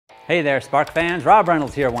Hey there, Spark fans. Rob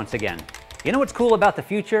Reynolds here once again. You know what's cool about the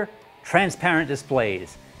future? Transparent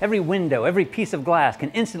displays. Every window, every piece of glass can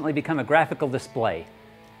instantly become a graphical display.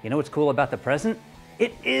 You know what's cool about the present?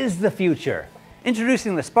 It is the future.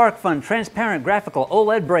 Introducing the SparkFun Transparent Graphical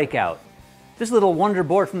OLED Breakout. This little wonder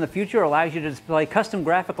board from the future allows you to display custom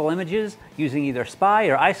graphical images using either SPI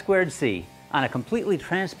or I2C on a completely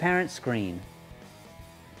transparent screen.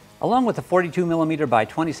 Along with the 42mm by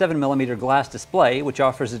 27mm glass display, which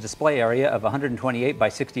offers a display area of 128 by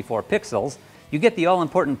 64 pixels, you get the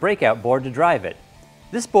all-important Breakout board to drive it.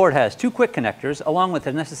 This board has two quick connectors, along with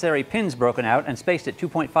the necessary pins broken out and spaced at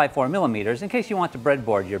 2.54mm in case you want to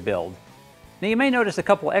breadboard your build. Now you may notice a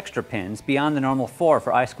couple extra pins beyond the normal 4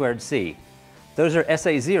 for I2C. Those are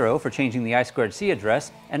SA0 for changing the I2C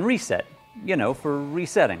address, and Reset, for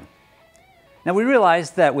resetting. Now we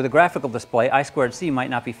realized that with a graphical display, I2C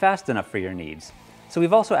might not be fast enough for your needs. So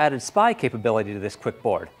we've also added SPI capability to this quick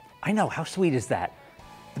board. I know, how sweet is that?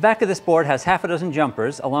 The back of this board has half a dozen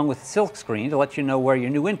jumpers, along with a silk screen to let you know where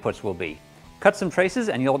your new inputs will be. Cut some traces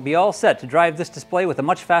and you'll be all set to drive this display with a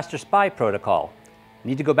much faster SPI protocol.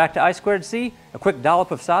 Need to go back to I2C? A quick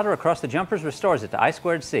dollop of solder across the jumpers restores it to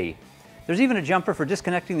I2C. There's even a jumper for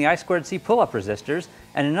disconnecting the I2C pull-up resistors,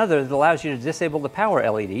 and another that allows you to disable the power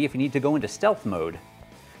LED if you need to go into stealth mode.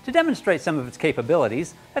 To demonstrate some of its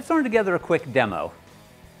capabilities, I've thrown together a quick demo.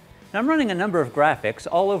 Now I'm running a number of graphics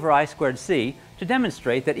all over I2C to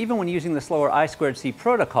demonstrate that even when using the slower I2C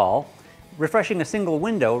protocol, refreshing a single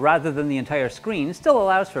window rather than the entire screen still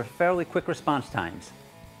allows for fairly quick response times.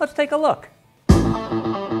 Let's take a look.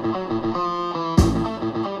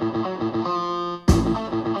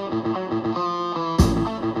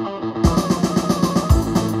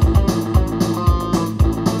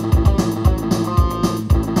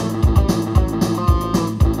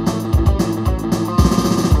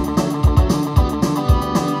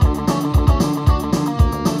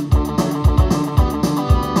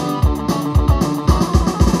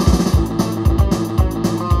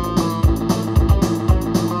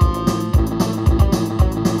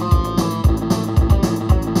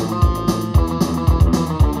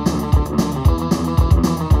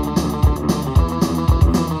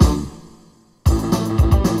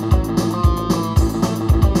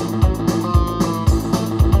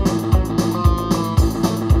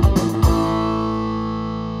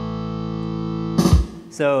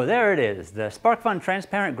 So there it is, the SparkFun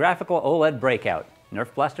Transparent Graphical OLED Breakout,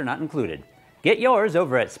 Nerf blaster not included. Get yours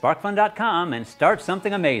over at sparkfun.com and start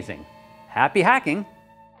something amazing. Happy hacking!